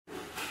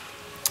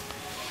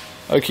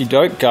Okie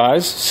doke,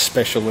 guys,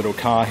 special little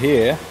car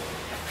here.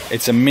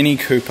 It's a Mini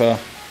Cooper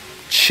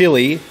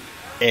Chili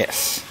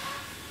S.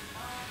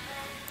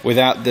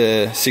 Without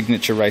the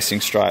signature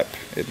racing stripe,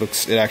 it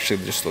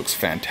actually just looks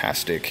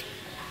fantastic.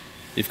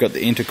 You've got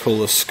the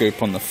intercooler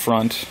scoop on the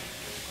front.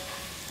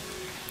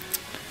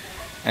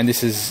 And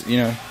this is, you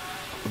know,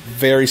 a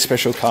very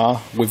special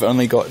car. We've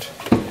only got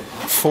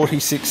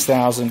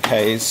 46,000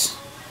 Ks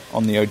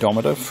on the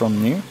odometer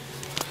from new.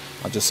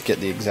 I'll just get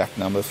the exact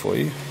number for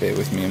you. Bear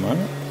with me a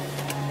moment.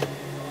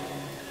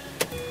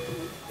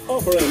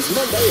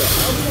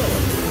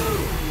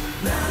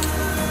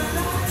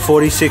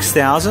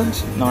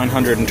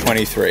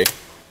 46,923.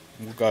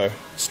 We'll go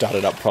start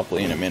it up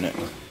properly in a minute.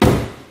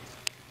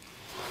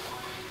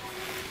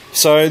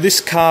 So this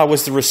car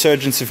was the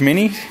resurgence of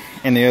Mini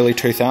in the early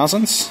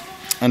 2000s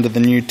under the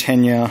new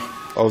tenure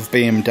of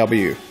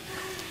BMW,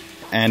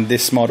 and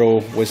this model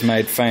was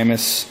made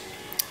famous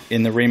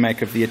in the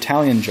remake of the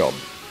Italian Job.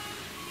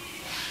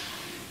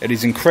 It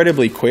is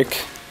incredibly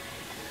quick,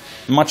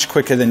 much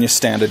quicker than your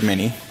standard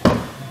Mini,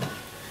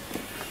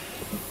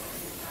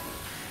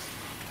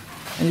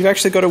 and you've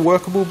actually got a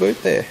workable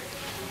boot there.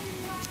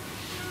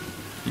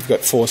 You've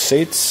got 4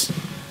 seats.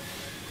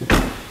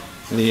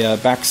 The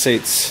back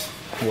seats,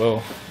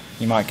 well,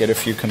 you might get a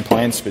few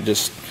complaints, but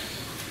just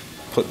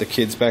put the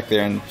kids back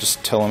there and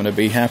just tell them to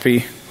be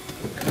happy.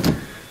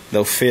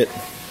 They'll fit,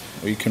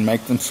 or you can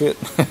make them fit.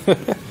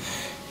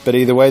 But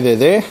either way, they're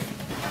there.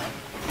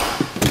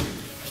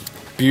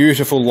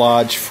 Beautiful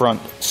large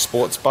front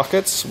sports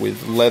buckets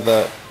with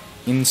leather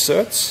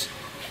inserts.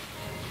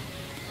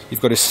 You've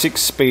got a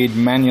 6-speed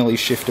manually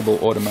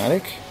shiftable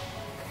automatic,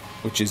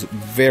 which is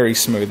very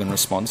smooth and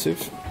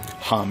responsive.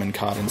 Harman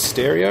Kardon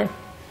stereo,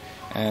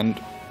 and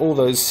all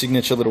those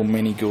signature little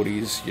mini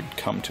goodies you'd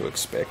come to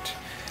expect.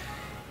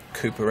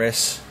 Cooper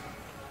S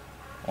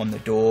on the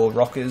door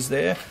rockers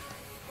there.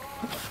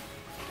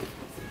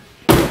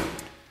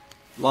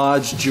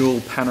 Large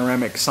dual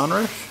panoramic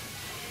sunroof.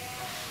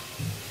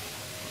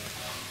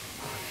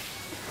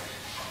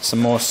 Some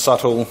more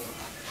subtle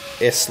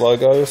S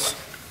logos.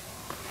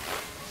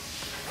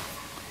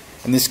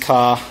 And this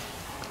car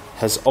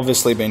has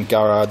obviously been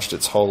garaged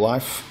its whole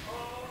life.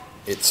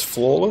 It's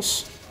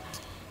flawless.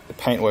 The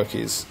paintwork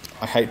is,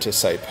 I hate to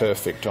say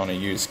perfect on a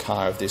used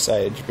car of this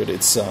age, but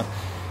it's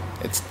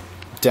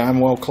damn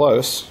well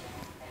close.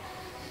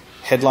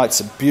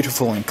 Headlights are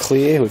beautiful and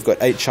clear. We've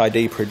got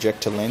HID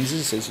projector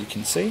lenses, as you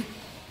can see.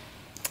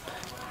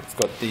 We've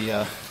got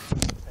the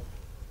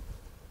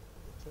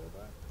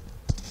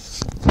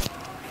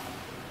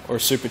or a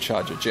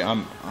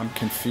supercharger. I'm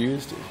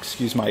confused.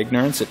 Excuse my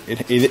ignorance.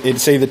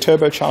 It's either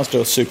turbocharged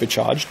or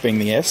supercharged, being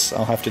the S.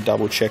 I'll have to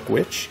double check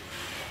which.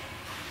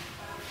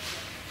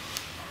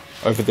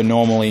 Over the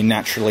normally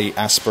naturally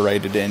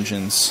aspirated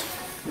engines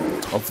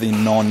of the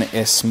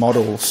non-S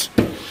models.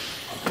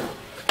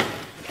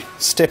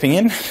 Stepping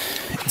in,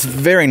 it's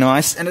very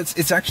nice, and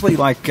it's actually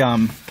like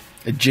a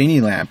genie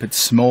lamp. It's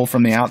small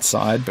from the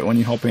outside, but when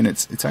you hop in,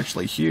 it's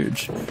actually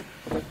huge.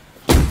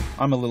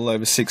 I'm a little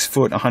over 6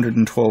 foot,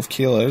 112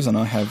 kilos, and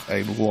I have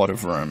a lot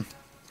of room.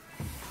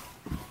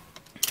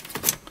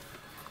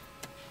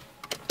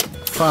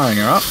 Firing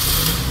her up,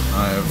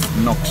 I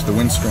have knocked the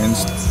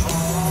windscreens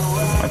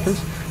wipers.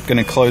 Going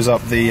to close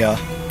up the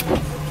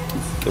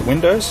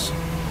windows.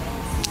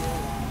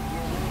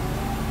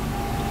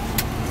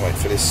 Wait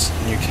for this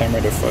new camera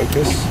to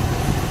focus.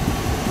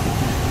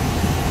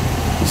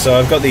 So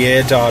I've got the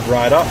air dart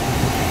right up.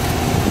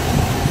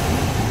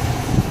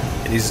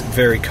 It is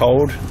very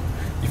cold.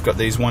 You've got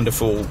these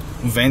wonderful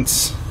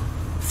vents,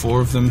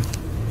 4 of them,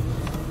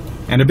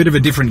 and a bit of a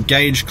different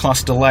gauge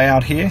cluster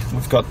layout here.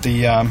 We've got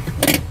the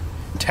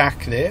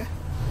tack there.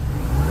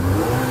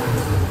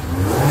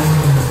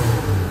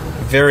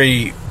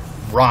 Very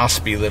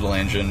raspy little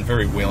engine,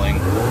 very willing.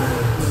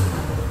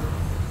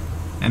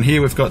 And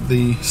here we've got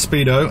the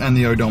speedo and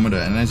the odometer,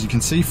 and as you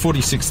can see,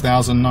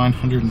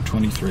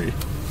 46,923.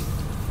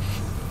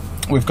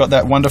 We've got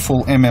that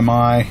wonderful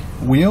MMI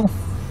wheel,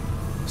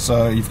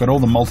 so you've got all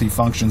the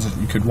multi-functions that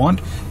you could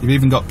want. You've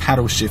even got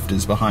paddle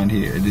shifters behind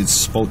here. It is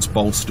sports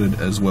bolstered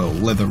as well,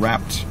 leather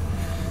wrapped,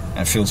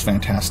 and it feels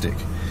fantastic.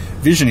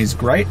 Vision is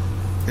great.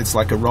 It's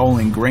like a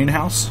rolling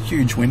greenhouse,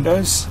 huge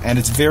windows, and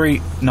it's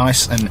very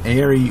nice and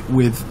airy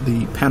with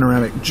the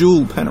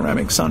dual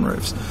panoramic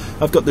sunroofs.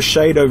 I've got the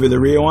shade over the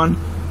rear one,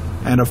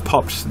 and I've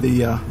popped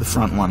the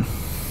front one.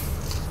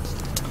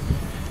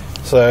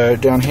 So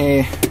down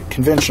here,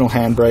 conventional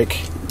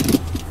handbrake,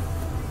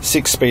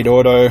 6-speed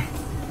auto,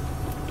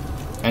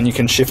 and you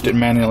can shift it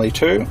manually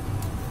too.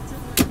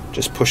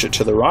 Just push it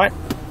to the right,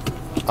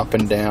 up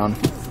and down,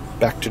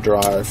 back to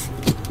drive,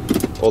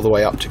 all the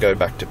way up to go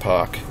back to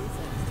park.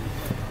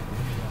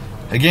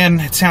 Again,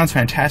 it sounds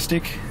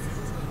fantastic.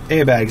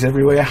 Airbags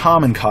everywhere,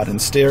 Harman Kardon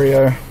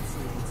stereo.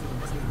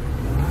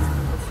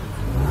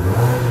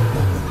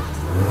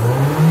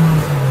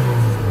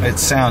 It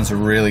sounds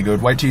really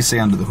good. Wait till you see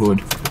under the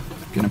hood.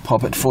 I'm gonna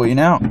pop it for you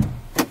now.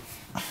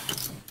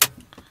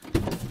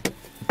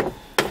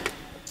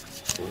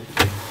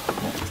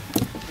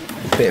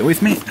 Bear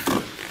with me.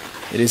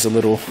 It is a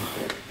little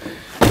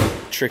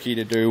tricky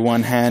to do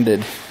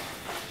one-handed.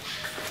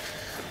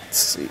 Let's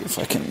see if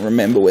I can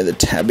remember where the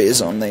tab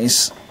is on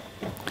these.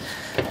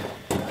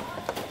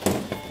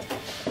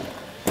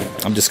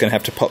 I'm just going to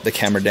have to pop the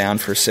camera down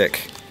for a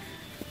sec.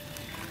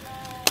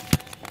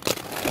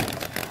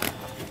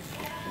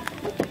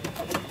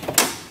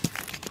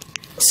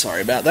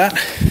 Sorry about that.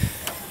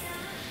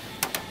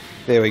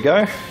 There we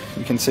go.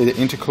 You can see the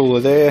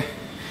intercooler there.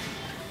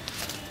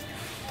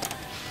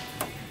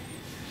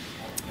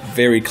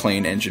 Very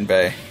clean engine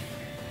bay.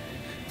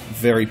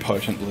 Very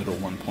potent little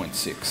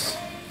 1.6.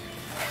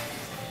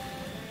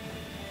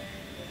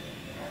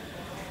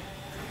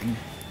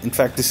 In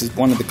fact, this is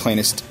one of the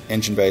cleanest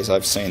engine bays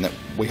I've seen that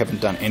we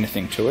haven't done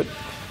anything to it.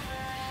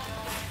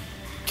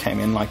 Came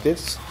in like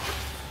this.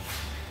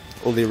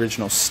 All the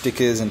original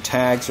stickers and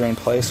tags are in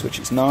place, which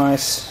is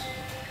nice.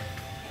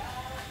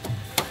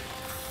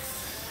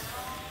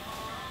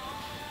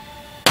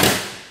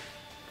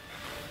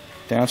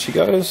 Down she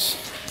goes.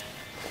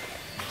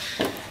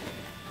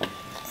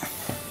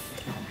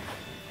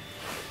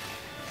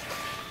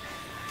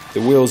 The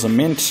wheels are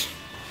mint,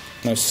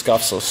 no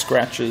scuffs or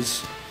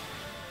scratches.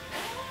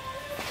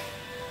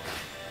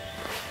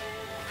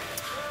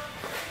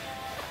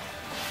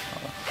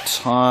 A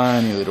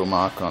tiny little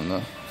mark on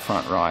the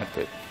front right,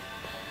 but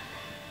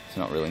it's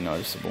not really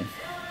noticeable.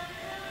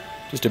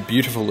 Just a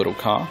beautiful little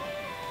car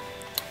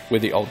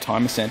with the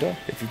Oldtimer Centre.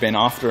 If you've been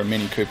after a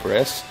Mini Cooper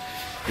S,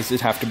 this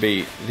would have to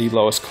be the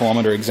lowest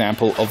kilometre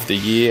example of the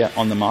year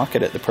on the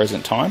market at the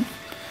present time.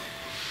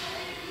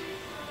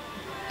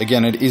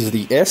 Again, it is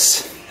the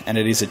S, and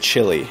it is a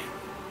chili.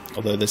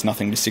 Although there's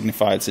nothing to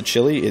signify it's a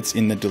chili, it's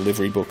in the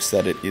delivery books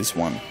that it is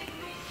one.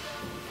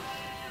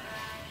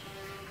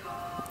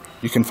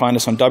 You can find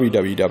us on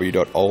www.old.com.au.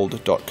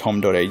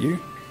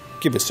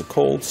 Give us a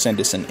call, send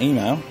us an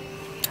email.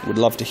 We'd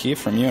love to hear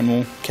from you, and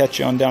we'll catch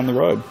you on down the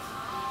road.